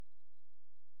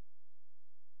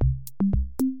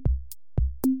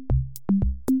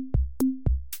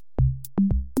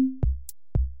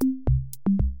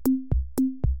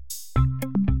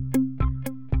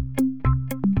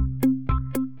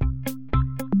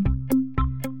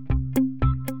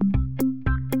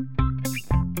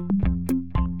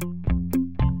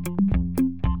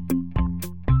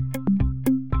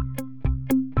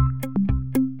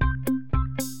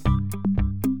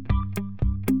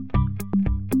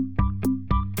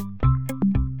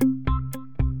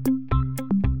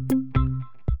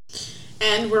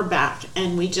And we're back,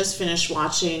 and we just finished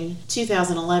watching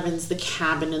 2011's The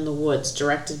Cabin in the Woods,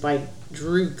 directed by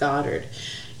Drew Goddard.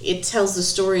 It tells the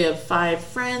story of 5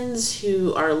 friends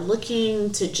who are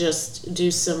looking to just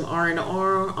do some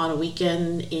R&R on a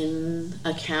weekend in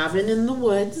a cabin in the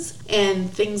woods, and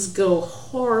things go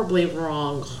horribly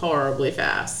wrong, horribly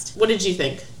fast. What did you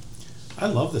think? I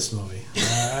love this movie.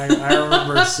 I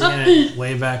remember seeing it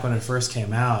way back when it first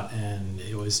came out, and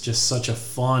it was just such a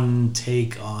fun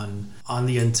take on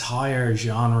the entire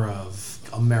genre of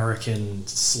American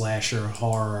slasher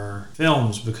horror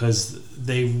films, because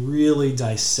they really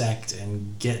dissect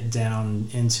and get down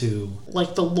into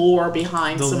like the lore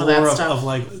behind some of that stuff, of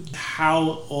like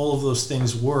how all of those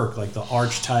things work, like the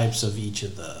archetypes of each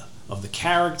of the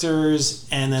characters,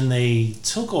 and then they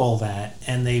took all that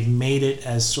and they made it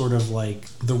as sort of like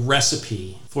the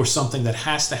recipe for something that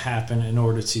has to happen in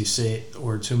order to say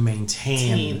or to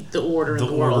maintain the order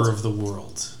of the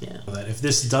world. Yeah. That if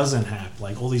this doesn't happen,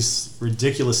 like all these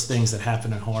ridiculous things that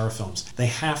happen in horror films, they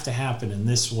have to happen in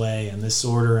this way and this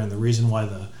order, and the reason why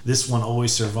this one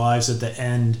always survives at the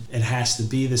end, it has to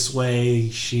be this way.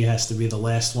 She has to be the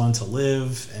last one to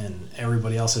live and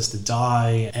everybody else has to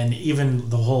die. And even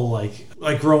the whole like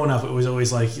growing up, it was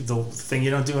always like the thing you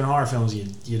don't do in horror films,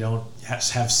 you don't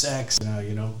have sex,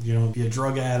 you don't be a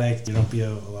drug addict, you don't be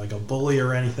a bully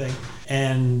or anything.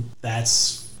 And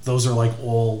those are like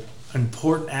all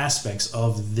important aspects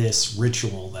of this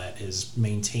ritual that is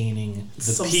maintaining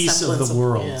the peace of the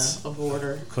world, of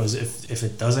order. Because if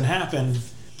it doesn't happen,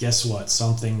 guess what?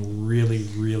 Something really,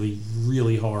 really,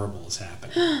 really horrible is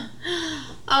happening.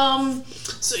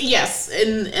 So yes,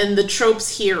 and the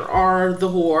tropes here are the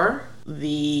whore,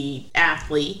 the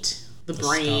athlete, the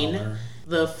brain, scholar,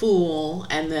 the fool,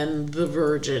 and then the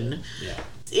virgin. Yeah.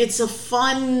 It's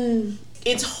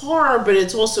horror, but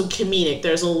it's also comedic.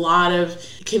 There's a lot of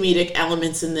comedic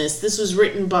elements in this. This was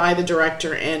written by the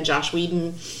director and Joss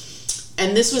Whedon,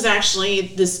 and this was actually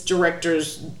this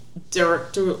director's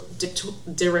directorial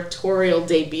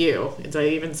debut. Did I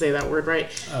even say that word right?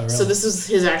 Oh, really? So this is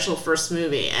his actual first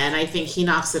movie, and I think he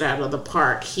knocks it out of the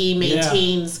park. He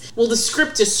maintains... Well, the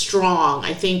script is strong.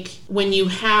 I think when you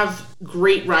have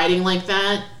great writing like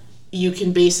that, you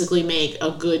can basically make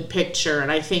a good picture, and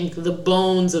I think the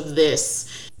bones of this,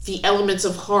 the elements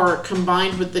of horror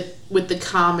combined with the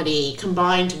comedy,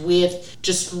 combined with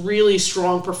just really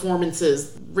strong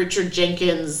performances. Richard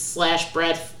Jenkins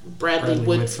 / Bradley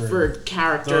Whitford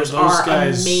characters are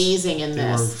amazing in this.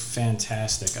 They were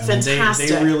fantastic. Fantastic.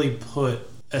 They really put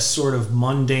a sort of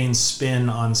mundane spin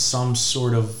on some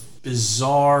sort of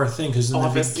bizarre thing, because in the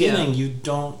beginning you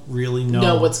don't really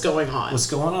know what's going on.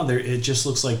 There, it just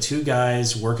looks like 2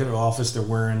 guys working at an office. They're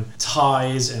wearing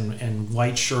ties and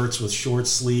white shirts with short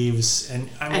sleeves, and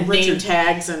name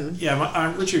tags and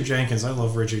I'm Richard Jenkins. I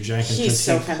love Richard Jenkins because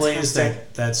he plays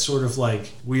that sort of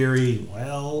like weary,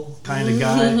 kind of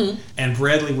guy, and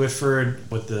Bradley Whitford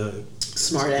with the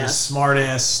smart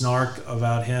ass snark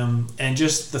about him, and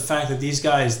just the fact that these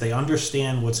guys, they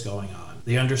understand what's going on.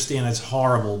 They understand it's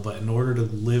horrible, but in order to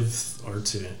live or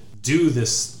to do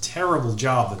this terrible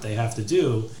job that they have to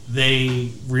do,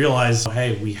 they realize,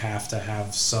 hey, we have to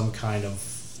have some kind of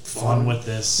fun with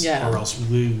this, or else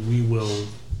we will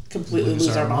completely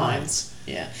lose our minds.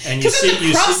 Yeah, and because in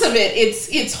the crux of it,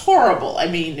 it's horrible. I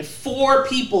mean, 4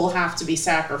 people have to be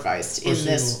sacrificed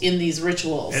in these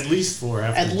rituals. At least 4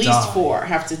 have to die. At least 4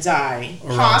 have to die,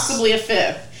 or possibly else. A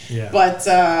 5th. Yeah. But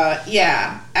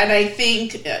and I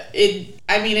think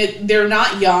they're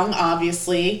not young,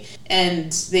 obviously, and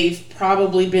they've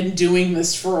probably been doing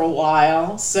this for a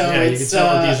while. So you can tell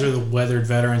that these are the weathered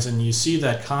veterans, and you see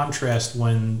that contrast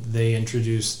when they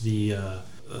introduce the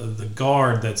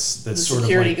guard that's sort of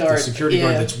like the security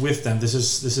guard that's with them. This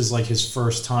is like his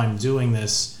first time doing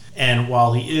this, and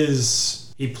while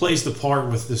he plays the part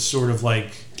with this sort of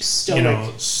like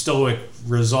stoic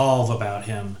resolve about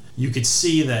him, you could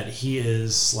see that he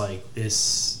is like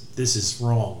this is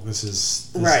wrong.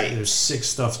 Right. There's sick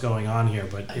stuff going on here,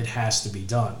 but it has to be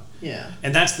done. Yeah.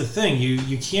 And that's the thing.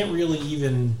 You can't really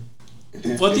even...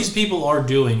 What these people are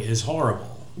doing is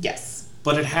horrible. Yes.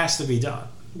 But it has to be done.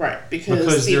 Right,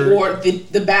 because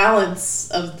the balance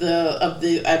of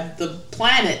the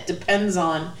planet depends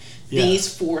on these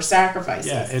 4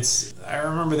 sacrifices. Yeah, I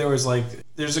remember there's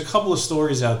a couple of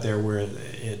stories out there where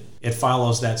it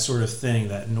follows that sort of thing,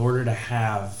 that in order to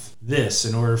have this,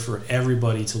 in order for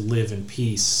everybody to live in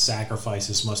peace,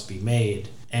 sacrifices must be made,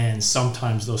 and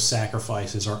sometimes those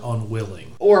sacrifices are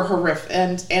unwilling or horrific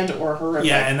and or horrific.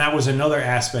 Yeah, and that was another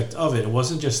aspect of it. It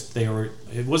wasn't just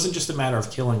a matter of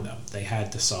killing them; they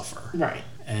had to suffer. Right,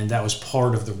 and that was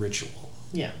part of the ritual.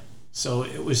 Yeah. So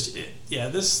it was,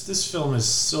 this film is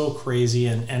so crazy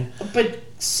and but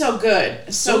so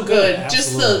good, so good.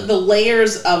 Just the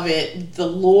layers of it, the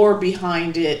lore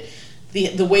behind it,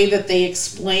 the way that they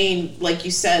explain, like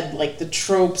you said, like the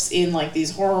tropes in like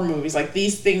these horror movies, like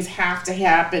these things have to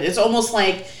happen. It's almost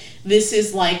like this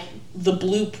is like the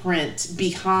blueprint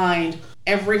behind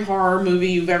every horror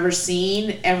movie you've ever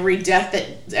seen, every death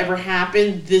that's ever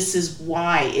happened. This is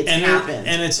why it's happened.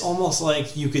 And it's almost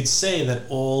like you could say that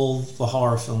all the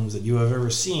horror films that you have ever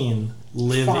seen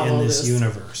live in this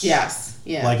universe. Yes.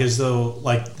 Yeah. Like as though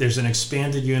like there's an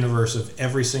expanded universe of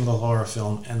every single horror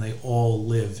film and they all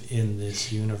live in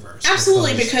this universe.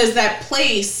 Absolutely, because that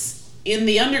place in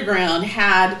the underground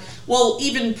had, well,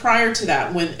 even prior to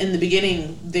that, when in the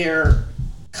beginning they're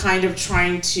kind of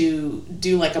trying to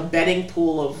do like a betting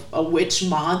pool of which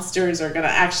monsters are going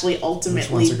to actually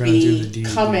ultimately be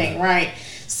coming, right?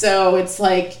 So it's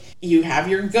like you have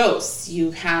your ghosts,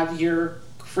 you have your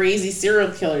crazy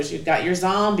serial killers, you've got your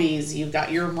zombies, you've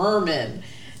got your mermen,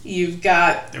 you've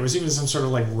got... There was even some sort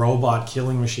of like robot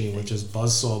killing machine with just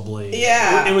buzzsaw blades.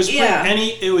 Yeah. It was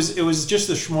it was just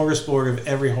the smorgasbord of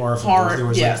every horror film.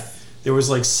 There was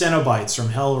like Cenobites from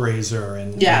Hellraiser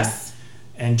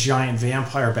and giant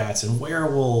vampire bats and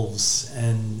werewolves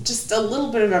and just a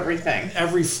little bit of everything.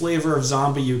 Every flavor of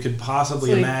zombie you could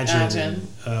possibly imagine.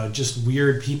 Just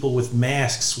weird people with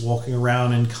masks walking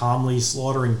around and calmly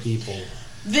slaughtering people.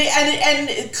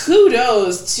 And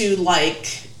kudos to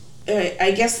like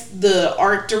I guess the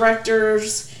art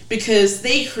directors, because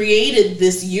they created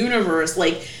this universe.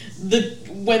 Like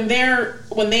when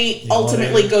they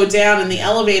ultimately go down in the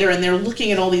elevator and they're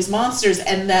looking at all these monsters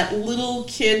and that little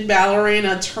kid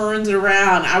ballerina turns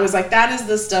around, I was like, that is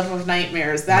the stuff of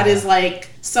nightmares. That is like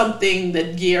something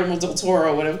that Guillermo del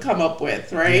Toro would have come up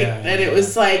with, right? It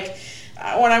was like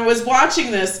when I was watching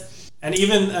this, and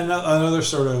even another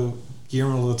sort of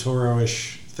Guillermo del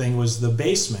Toro-ish thing was the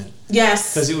basement.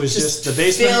 Yes, because it was just the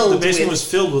basement. The basement was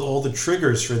filled with all the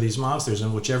triggers for these monsters,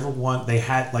 and whichever one they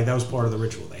had, like that was part of the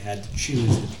ritual. They had to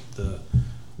choose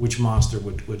which monster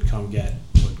would come get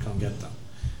them,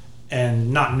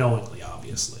 and not knowingly,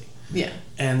 obviously. Yeah.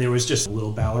 And there was just a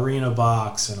little ballerina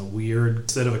box and a weird,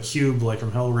 instead of a cube like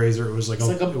from Hellraiser, it was like a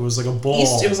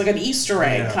ball. It was like an Easter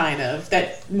egg kind of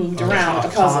that moved around like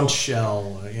a puzzle. Conch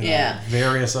shell,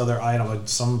 various other items, like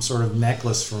some sort of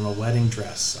necklace from a wedding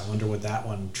dress. I wonder what that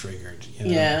one triggered.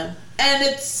 Yeah, and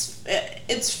it's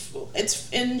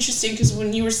interesting because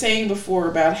when you were saying before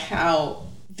about how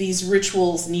these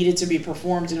rituals needed to be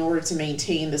performed in order to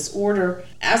maintain this order,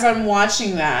 as I'm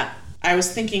watching that, I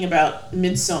was thinking about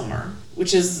Midsommar,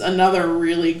 which is another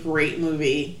really great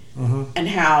movie, and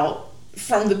how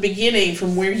from the beginning,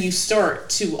 from where you start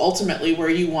to ultimately where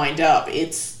you wind up,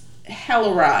 it's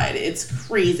hella ride. It's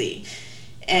crazy.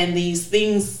 And these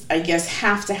things, I guess,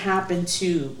 have to happen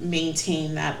to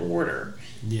maintain that order.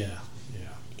 Yeah.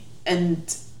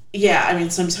 And, I mean,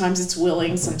 sometimes it's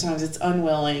willing, sometimes it's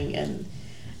unwilling. And,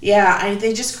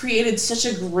 they just created such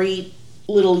a great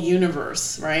little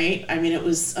universe, right? I mean, it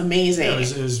was amazing. Yeah,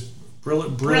 it was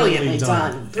brilliantly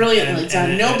done. Brilliantly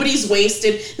done. Nobody's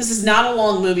wasted. This is not a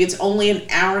long movie. It's only an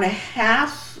hour and a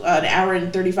half, an hour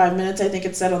and 35 minutes, I think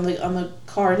it said on the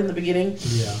card in the beginning.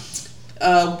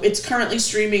 Yeah. It's currently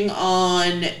streaming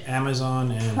on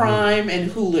Amazon and Prime and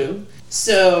Hulu.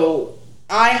 So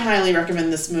I highly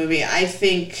recommend this movie. I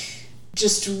think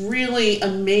just really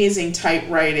amazing type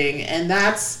writing, and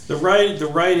that's the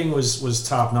writing was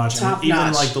top notch.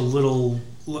 Even like the little,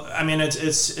 I mean,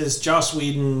 it's Joss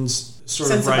Whedon's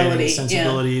sort of writing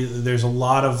sensibility. Yeah. There's a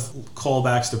lot of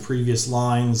callbacks to previous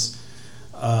lines.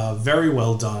 Very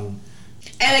well done.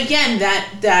 And again,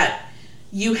 that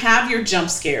you have your jump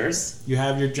scares. You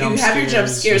have your jump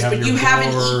scares, but you have an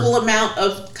equal amount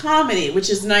of comedy, which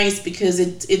is nice because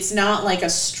it's not like a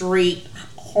straight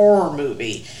horror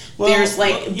movie. Well, there's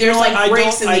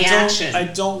breaks in the action. I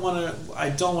don't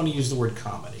want to use the word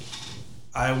comedy.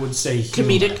 I would say humor.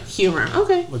 Comedic humor.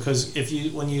 Okay. Because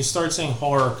when you start saying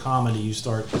horror comedy, you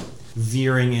start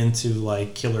veering into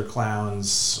like killer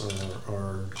clowns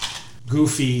or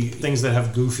goofy things that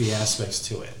have goofy aspects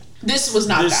to it. This was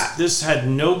not that. This had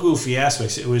no goofy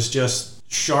aspects. It was just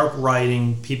sharp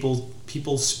writing,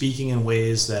 people speaking in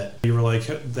ways that you were like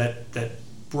that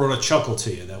brought a chuckle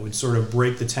to you, that would sort of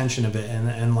break the tension a bit,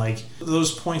 and like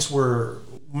those points were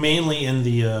mainly in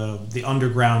the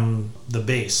underground, the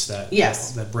base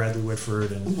that Bradley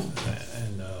Whitford and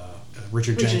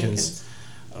Richard Jenkins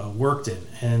worked in,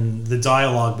 and the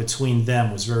dialogue between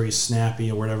them was very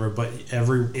snappy or whatever, but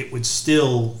it would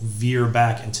still veer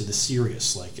back into the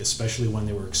serious, like especially when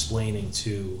they were explaining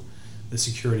to the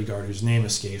security guard whose name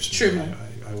escapes me. Truman.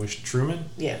 I wish Truman.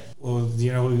 Yeah. Well, do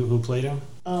you know who played him?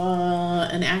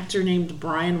 An actor named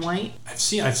Brian White. I've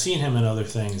seen him in other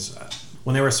things.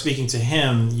 When they were speaking to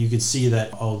him, you could see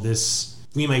that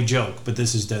we may joke, but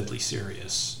this is deadly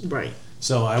serious. Right.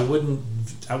 So I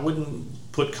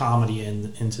wouldn't put comedy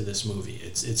into this movie.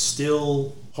 It's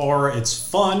still horror. It's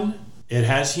fun. It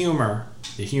has humor.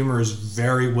 The humor is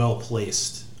very well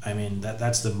placed. I mean,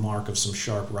 that's the mark of some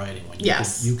sharp writing. When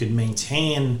you could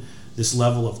maintain this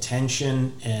level of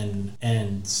tension and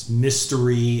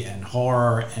mystery and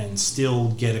horror and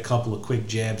still get a couple of quick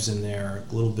jabs in there,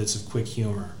 little bits of quick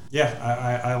humor. Yeah,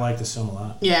 I like this film a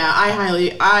lot. Yeah,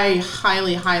 I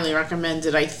highly recommend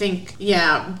it. I think,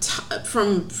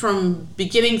 from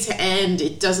beginning to end,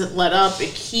 it doesn't let up.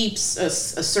 It keeps a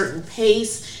certain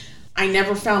pace. I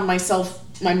never found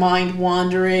my mind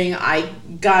wandering. I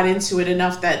got into it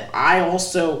enough that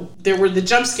there were the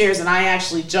jump scares and I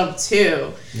actually jumped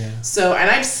too. Yeah. So, and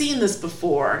I've seen this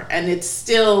before and it's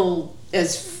still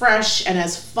as fresh and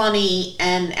as funny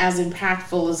and as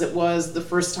impactful as it was the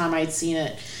first time I'd seen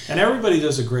it. And everybody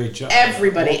does a great job.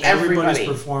 Everybody's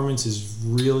performance is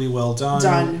really well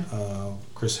done.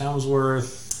 Chris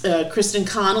Hemsworth. Kristen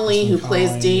Connolly, who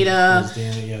plays Data.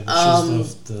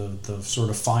 She's the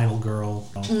sort of final girl.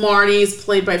 Marty's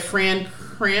played by Fran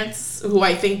Kranz, who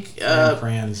I think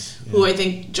who I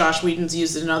think Josh Whedon's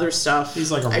used in other stuff.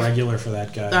 He's like a regular for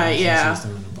that guy. He's used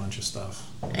him in a bunch of stuff.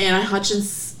 Anna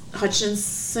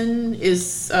Hutchinson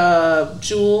is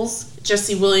Jules.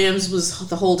 Jesse Williams was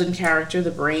the Holden character,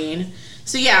 the brain.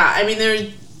 So yeah, I mean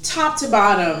they're top to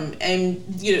bottom, and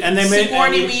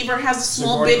Sigourney Weaver has a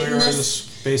small bit in this.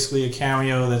 Basically a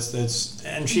cameo that's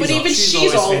and she's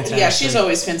she's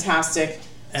always fantastic.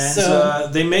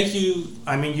 And they make you,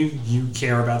 I mean, you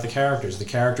care about the characters. The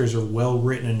characters are well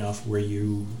written enough where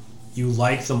you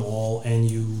like them all, and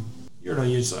you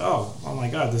say, oh my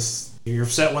God, you're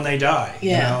upset when they die.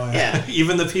 Yeah.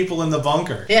 Even the people in the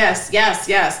bunker. Yes.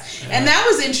 And that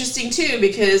was interesting too,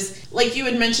 because like you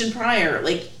had mentioned prior,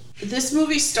 like this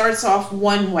movie starts off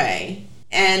one way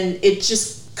and it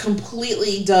just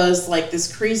completely does like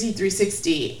this crazy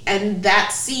 360, and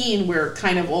that scene where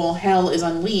kind of all hell is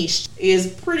unleashed is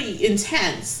pretty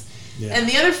intense. Yeah. And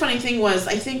the other funny thing was,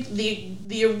 I think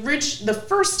the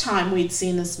first time we'd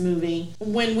seen this movie,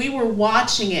 when we were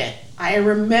watching it, I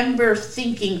remember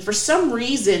thinking, for some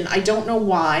reason, I don't know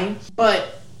why,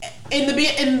 but in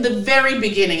the very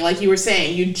beginning, like you were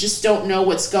saying, you just don't know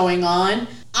what's going on.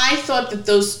 I thought that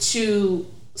those two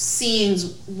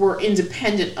scenes were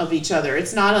independent of each other.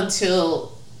 It's not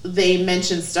until they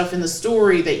mention stuff in the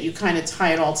story that you kind of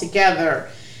tie it all together,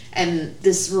 and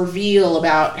this reveal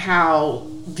about how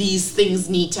these things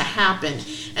need to happen.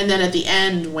 And then at the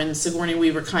end, when Sigourney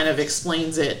Weaver kind of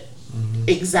explains it,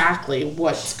 exactly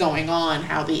what's going on,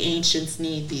 how the ancients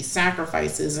need these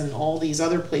sacrifices and all these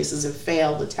other places have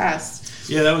failed the test.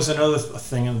 Yeah, that was another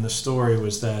thing in the story,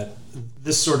 was that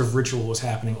this sort of ritual was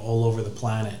happening all over the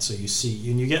planet. So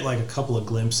you get like a couple of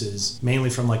glimpses, mainly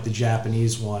from like the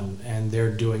Japanese one, and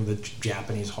they're doing the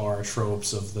Japanese horror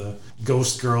tropes of the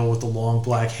ghost girl with the long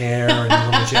black hair and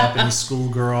the little Japanese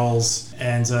schoolgirls.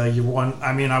 And I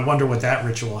wonder what that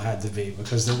ritual had to be,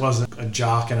 because there wasn't a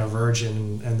jock and a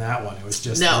virgin in that one. It was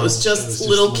just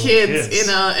little kids in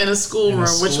a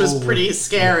schoolroom, which was pretty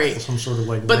scary. Some sort of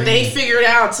like. But they figured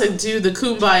out to do the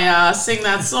Kumbaya, sing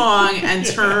that song, and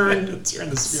turn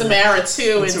Samara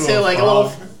 2 into like a little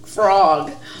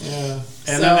frog. Yeah.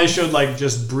 And then they showed like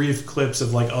just brief clips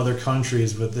of like other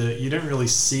countries, but you didn't really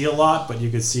see a lot, but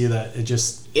you could see that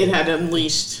it had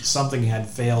unleashed. Something had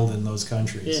failed in those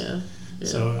countries. Yeah.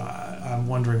 So I'm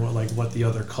wondering what the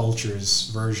other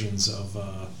cultures' versions of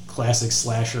classic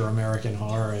slasher American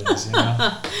horror is, you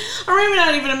know? Or maybe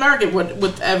not even American,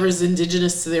 whatever's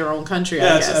indigenous to their own country,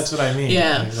 I guess. That's what I mean.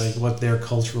 Yeah. Like what their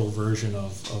cultural version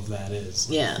of that is.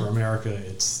 Like yeah. For America,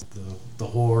 it's the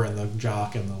whore and the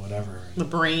jock and the whatever. The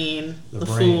brain. The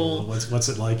brain. Fool. What's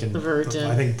it like in... The virgin.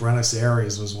 I think Buenos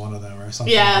Aires was one of them or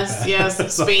something like that.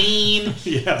 Yes. Spain.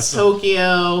 Yes.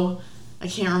 Tokyo. I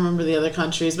can't remember the other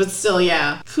countries, but still,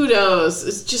 yeah. Kudos.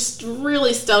 It's just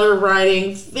really stellar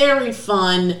writing, very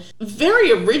fun,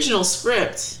 very original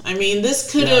script. I mean,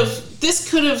 this could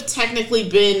have technically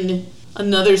been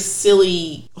another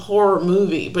silly horror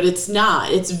movie, but it's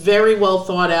not. It's very well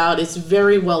thought out. It's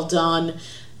very well done.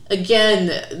 Again,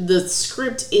 the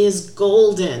script is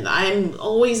golden. I'm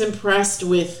always impressed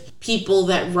with people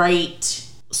that write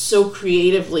so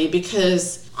creatively,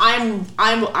 because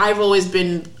I've always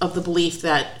been of the belief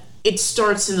that it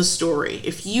starts in the story.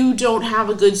 If you don't have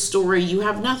a good story, you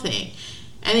have nothing.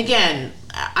 And again,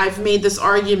 I've made this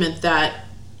argument that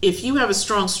if you have a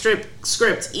strong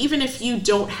script, even if you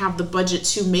don't have the budget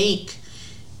to make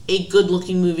a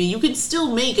good-looking movie, you can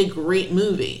still make a great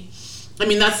movie. I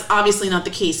mean, that's obviously not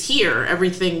the case here.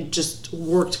 Everything just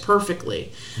worked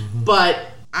perfectly. Mm-hmm. But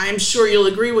I'm sure you'll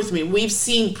agree with me. We've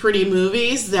seen pretty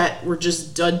movies that were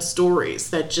just dud stories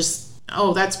that just,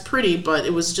 oh, that's pretty, but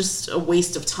it was just a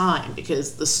waste of time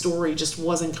because the story just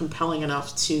wasn't compelling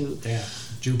enough to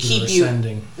Jupiter keep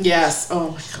Ascending. You. Yes.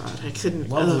 Oh my God, I couldn't.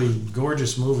 Lovely,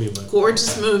 gorgeous movie, but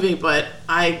movie, but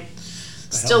I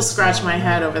still scratch my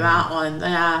head over that one.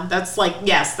 Yeah, that's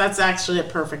that's actually a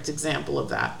perfect example of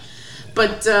that.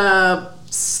 But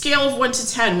scale of 1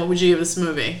 to 10, what would you give this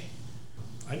movie?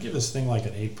 I'd give this thing like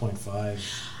an 8.5.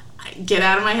 Get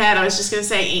out of my head. I was just going to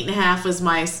say 8.5 was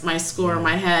my score in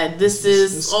my head. This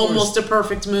is almost a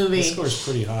perfect movie. This score's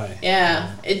pretty high.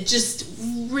 Yeah. It just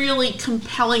really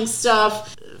compelling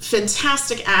stuff.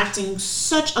 Fantastic acting.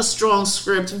 Such a strong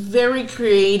script. Very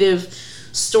creative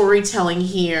storytelling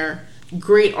here.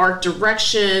 Great art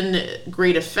direction.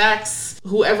 Great effects.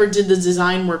 Whoever did the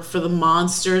design work for the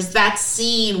monsters. That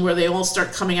scene where they all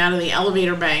start coming out of the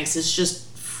elevator banks is just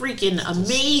freaking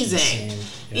amazing.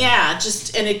 Yeah,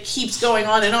 and it keeps going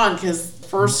on and on because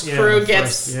first crew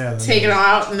gets taken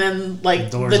out and then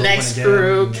the next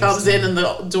crew comes in and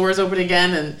the doors open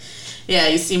again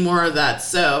and you see more of that.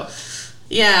 So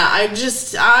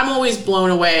I'm always blown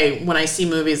away when I see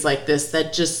movies like this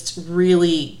that just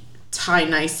really tie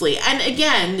nicely. And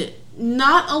again,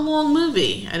 not a long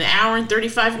movie, an hour and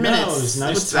 35 minutes. No,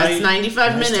 it's nice. That's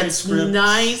 95 minutes.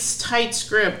 Nice, tight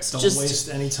script. Don't waste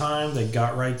any time. They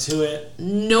got right to it.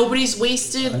 Nobody's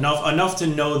wasted. Enough to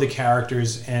know the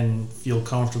characters and feel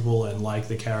comfortable and like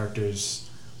the characters,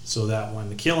 so that when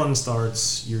the killing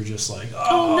starts, you're just like,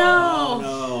 oh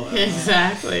no.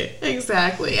 Exactly.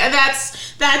 And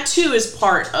that too is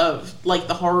part of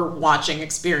the horror watching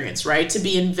experience, right? To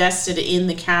be invested in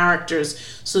the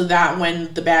characters so that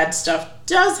when the bad stuff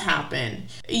does happen,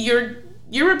 you're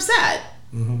upset.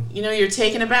 Mm-hmm. You're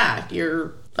taken aback.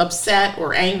 You're upset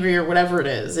or angry or whatever it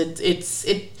is.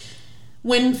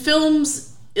 When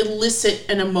films elicit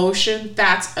an emotion,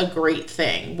 that's a great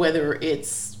thing, whether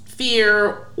it's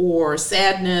fear or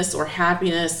sadness or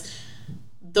happiness.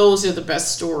 Those are the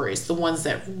best stories, the ones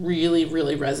that really,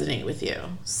 really resonate with you.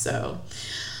 So,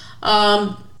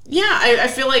 I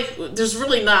feel like there's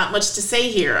really not much to say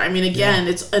here. I mean, again,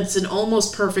 it's an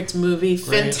almost perfect movie.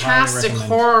 Great, fantastic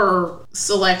horror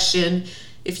selection.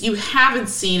 If you haven't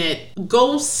seen it,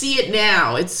 go see it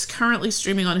now. It's currently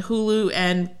streaming on Hulu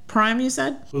and Prime, you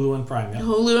said? Hulu and Prime, yeah.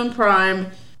 Hulu and Prime.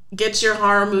 Get your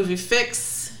horror movie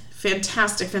fix.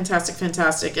 Fantastic. And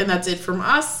that's it from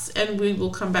us. And we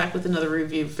will come back with another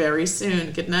review very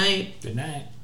soon. Good night. Good night.